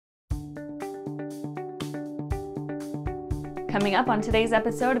Coming up on today's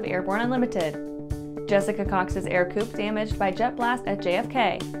episode of Airborne Unlimited, Jessica Cox's Ercoupe damaged by jet blast at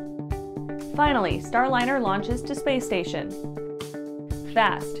JFK. Finally, Starliner launches to space station.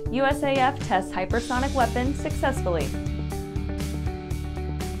 Fast, USAF tests hypersonic weapon successfully.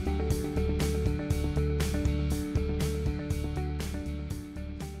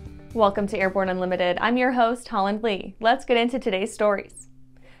 Welcome to Airborne Unlimited. I'm your host, Holland Lee. Let's get into today's stories.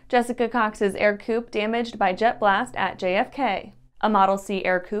 Jessica Cox's Ercoupe damaged by jet blast at JFK. A Model C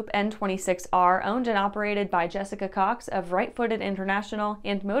Ercoupe N26R owned and operated by Jessica Cox of RightFooted International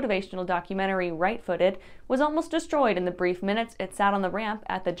and motivational documentary RightFooted was almost destroyed in the brief minutes it sat on the ramp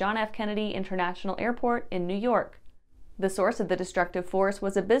at the John F. Kennedy International Airport in New York. The source of the destructive force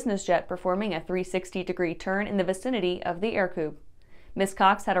was a business jet performing a 360-degree turn in the vicinity of the Ercoupe. Ms.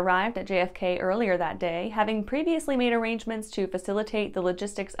 Cox had arrived at JFK earlier that day, having previously made arrangements to facilitate the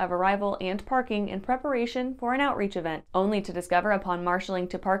logistics of arrival and parking in preparation for an outreach event, only to discover upon marshaling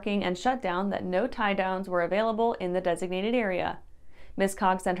to parking and shutdown that no tie-downs were available in the designated area. Ms.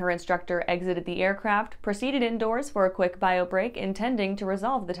 Cox and her instructor exited the aircraft, proceeded indoors for a quick bio break, intending to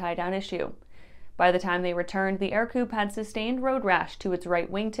resolve the tie-down issue. By the time they returned, the Ercoupe had sustained road rash to its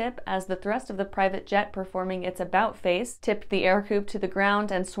right wingtip as the thrust of the private jet performing its about face tipped the Ercoupe to the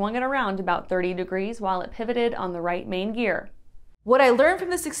ground and swung it around about 30 degrees while it pivoted on the right main gear. What I learned from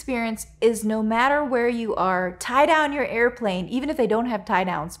this experience is no matter where you are, tie down your airplane. Even if they don't have tie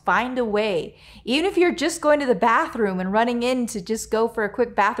downs, find a way. Even if you're just going to the bathroom and running in to just go for a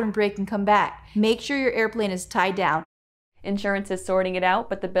quick bathroom break and come back, make sure your airplane is tied down. Insurance is sorting it out,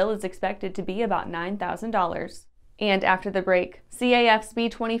 but the bill is expected to be about $9,000. And after the break, CAF's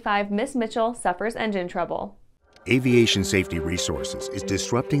B-25 Miss Mitchell suffers engine trouble. Aviation Safety Resources is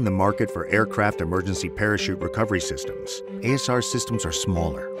disrupting the market for aircraft emergency parachute recovery systems. ASR systems are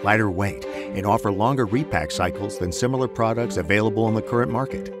smaller, lighter weight, and offer longer repack cycles than similar products available in the current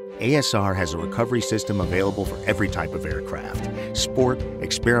market. ASR has a recovery system available for every type of aircraft: sport,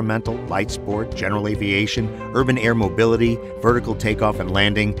 experimental, light sport, general aviation, urban air mobility, vertical takeoff and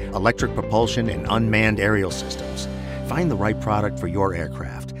landing, electric propulsion, and unmanned aerial systems. Find the right product for your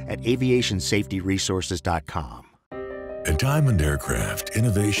aircraft at aviationsafetyresources.com. At Diamond Aircraft,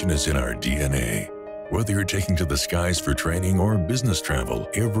 innovation is in our DNA. Whether you're taking to the skies for training or business travel,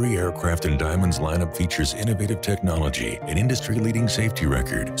 every aircraft in Diamond's lineup features innovative technology, an industry-leading safety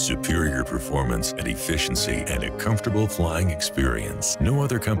record, superior performance and efficiency, and a comfortable flying experience. No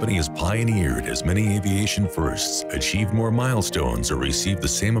other company has pioneered as many aviation firsts, achieved more milestones, or received the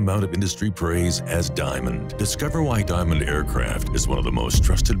same amount of industry praise as Diamond. Discover why Diamond Aircraft is one of the most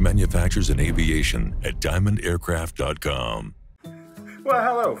trusted manufacturers in aviation at diamondaircraft.com. Well,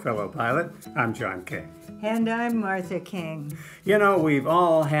 hello, fellow pilot. I'm John King. And I'm Martha King. You know, we've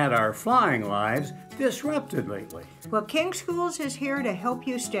all had our flying lives disrupted lately. Well, King Schools is here to help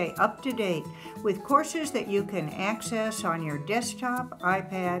you stay up to date with courses that you can access on your desktop,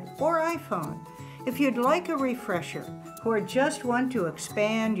 iPad, or iPhone. If you'd like a refresher or just want to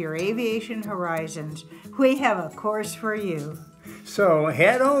expand your aviation horizons, we have a course for you. So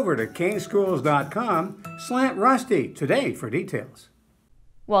head over to kingschools.com/rusty today for details.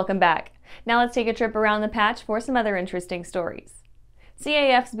 Welcome back. Now let's take a trip around the patch for some other interesting stories.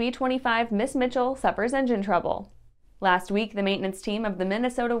 CAF's B-25 Miss Mitchell suffers engine trouble. Last week, the maintenance team of the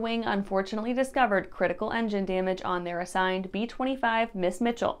Minnesota wing unfortunately discovered critical engine damage on their assigned B-25 Miss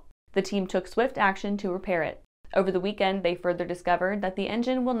Mitchell. The team took swift action to repair it. Over the weekend, they further discovered that the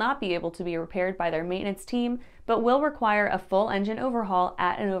engine will not be able to be repaired by their maintenance team, but will require a full engine overhaul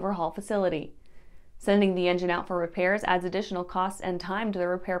at an overhaul facility. Sending the engine out for repairs adds additional costs and time to the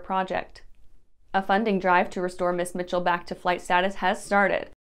repair project. A funding drive to restore Miss Mitchell back to flight status has started.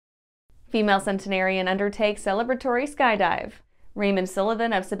 Female Centenarian undertakes celebratory skydive. Raymond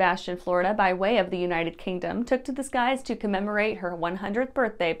Sullivan of Sebastian, Florida, by way of the United Kingdom, took to the skies to commemorate her 100th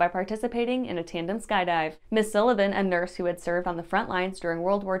birthday by participating in a tandem skydive. Miss Sullivan, a nurse who had served on the front lines during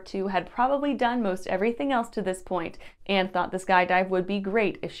World War II, had probably done most everything else to this point and thought the skydive would be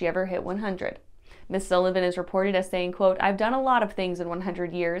great if she ever hit 100. Miss Sullivan is reported as saying, quote, "I've done a lot of things in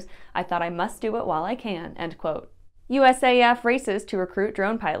 100 years. I thought I must do it while I can," end quote. USAF races to recruit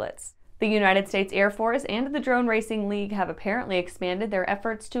drone pilots. The United States Air Force and the Drone Racing League have apparently expanded their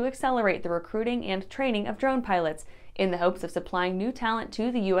efforts to accelerate the recruiting and training of drone pilots in the hopes of supplying new talent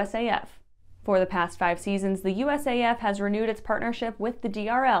to the USAF. For the past 5 seasons, the USAF has renewed its partnership with the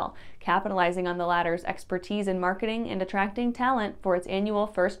DRL, capitalizing on the latter's expertise in marketing and attracting talent for its annual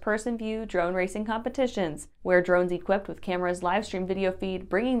first-person view drone racing competitions, where drones equipped with cameras live stream video feed,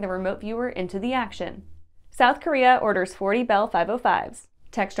 bringing the remote viewer into the action. South Korea orders 40 Bell 505s.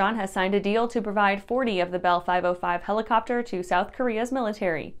 Textron has signed a deal to provide 40 of the Bell 505 helicopter to South Korea's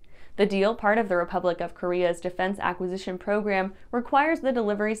military. The deal, part of the Republic of Korea's Defense Acquisition Program, requires the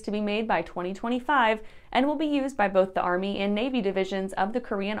deliveries to be made by 2025 and will be used by both the Army and Navy divisions of the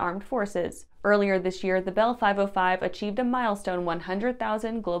Korean Armed Forces. Earlier this year, the Bell 505 achieved a milestone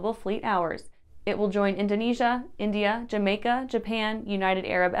 100,000 global fleet hours. It will join Indonesia, India, Jamaica, Japan, United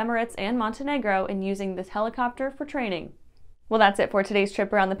Arab Emirates, and Montenegro in using this helicopter for training. Well, that's it for today's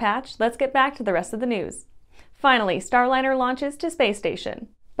trip around the patch. Let's get back to the rest of the news. Finally, Starliner launches to space station.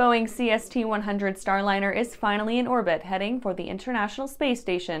 Boeing's CST-100 Starliner is finally in orbit, heading for the International Space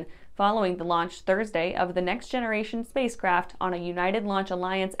Station, following the launch Thursday of the next-generation spacecraft on a United Launch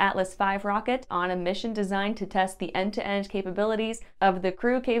Alliance Atlas V rocket on a mission designed to test the end-to-end capabilities of the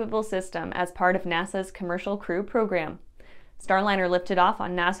crew-capable system as part of NASA's Commercial Crew Program. Starliner lifted off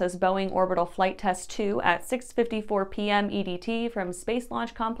on NASA's Boeing Orbital Flight Test 2 at 6:54 p.m. EDT from Space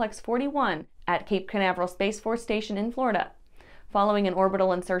Launch Complex 41 at Cape Canaveral Space Force Station in Florida. Following an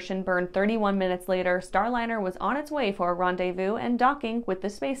orbital insertion burn 31 minutes later, Starliner was on its way for a rendezvous and docking with the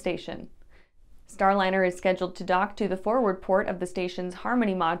space station. Starliner is scheduled to dock to the forward port of the station's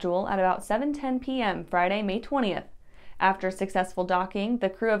Harmony module at about 7:10 p.m. Friday, May 20th. After successful docking, the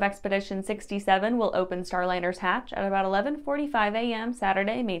crew of Expedition 67 will open Starliner's hatch at about 11:45 a.m.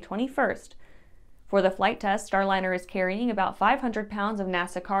 Saturday, May 21st. For the flight test, Starliner is carrying about 500 pounds of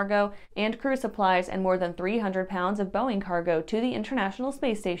NASA cargo and crew supplies and more than 300 pounds of Boeing cargo to the International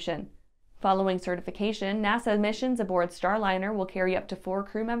Space Station. Following certification, NASA missions aboard Starliner will carry up to 4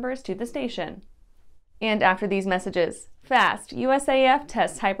 crew members to the station. And after these messages, fast, USAF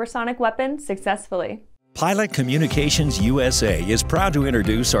tests hypersonic weapon successfully. Pilot Communications USA is proud to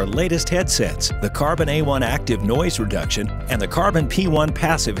introduce our latest headsets, the Carbon A1 Active Noise Reduction and the Carbon P1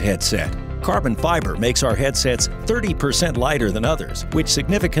 Passive Headset. Carbon fiber makes our headsets 30% lighter than others, which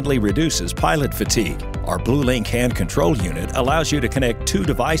significantly reduces pilot fatigue. Our BlueLink hand control unit allows you to connect 2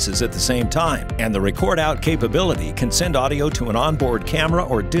 devices at the same time, and the record out capability can send audio to an onboard camera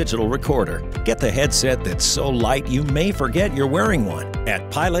or digital recorder. Get the headset that's so light you may forget you're wearing one at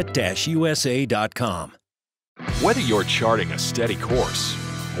pilot-usa.com. Whether you're charting a steady course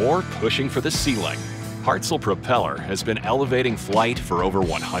or pushing for the ceiling, Hartzell Propeller has been elevating flight for over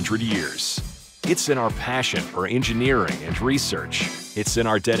 100 years. It's in our passion for engineering and research. It's in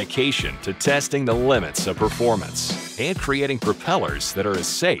our dedication to testing the limits of performance and creating propellers that are as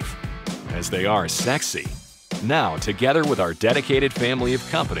safe as they are sexy. Now, together with our dedicated family of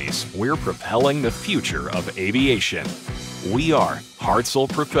companies, we're propelling the future of aviation. We are Hartzell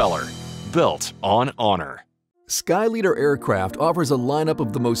Propeller, built on honor. Skyleader Aircraft offers a lineup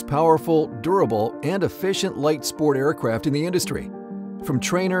of the most powerful, durable, and efficient light sport aircraft in the industry. From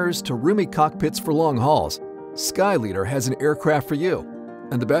trainers to roomy cockpits for long hauls, Skyleader has an aircraft for you.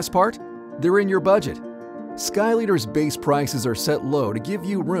 And the best part? They're in your budget. Skyleader's base prices are set low to give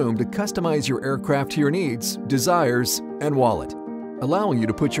you room to customize your aircraft to your needs, desires, and wallet, allowing you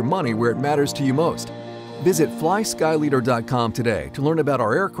to put your money where it matters to you most. Visit flyskyleader.com today to learn about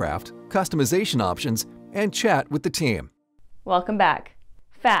our aircraft, customization options, and chat with the team. Welcome back.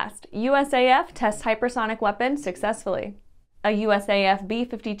 Fast, USAF tests hypersonic weapon successfully. A USAF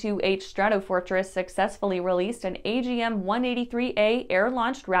B-52H Stratofortress successfully released an AGM-183A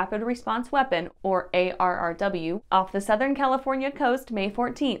Air-Launched Rapid Response Weapon, or ARRW, off the Southern California coast May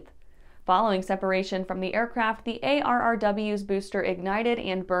 14th. Following separation from the aircraft, the ARRW's booster ignited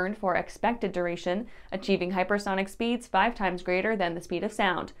and burned for expected duration, achieving hypersonic speeds 5 times greater than the speed of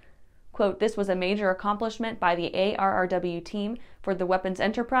sound. Quote, "This was a major accomplishment by the ARRW team for the weapons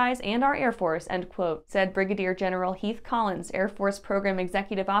enterprise and our Air Force," end quote, said Brigadier General Heath Collins, Air Force Program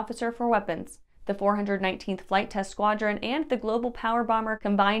Executive Officer for Weapons. The 419th Flight Test Squadron and the Global Power Bomber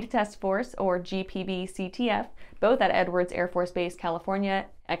Combined Test Force, or GPB-CTF, both at Edwards Air Force Base, California,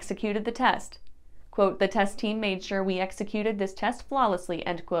 executed the test. Quote, "The test team made sure we executed this test flawlessly,"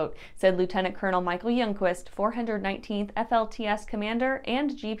 end quote, said Lieutenant Colonel Michael Youngquist, 419th FLTS Commander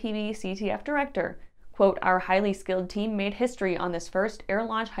and GPB-CTF Director. Quote, "Our highly skilled team made history on this first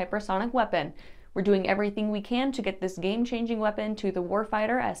air-launched hypersonic weapon. We're doing everything we can to get this game-changing weapon to the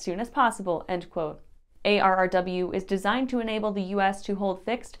warfighter as soon as possible," end quote. ARRW is designed to enable the U.S. to hold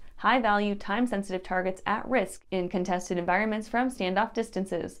fixed, high-value, time-sensitive targets at risk in contested environments from standoff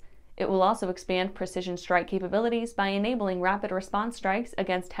distances. It will also expand precision strike capabilities by enabling rapid response strikes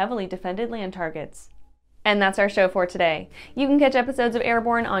against heavily defended land targets. And that's our show for today. You can catch episodes of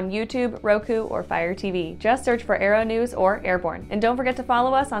Airborne on YouTube, Roku, or Fire TV. Just search for Aero-News or Airborne. And don't forget to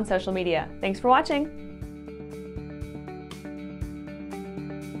follow us on social media. Thanks for watching!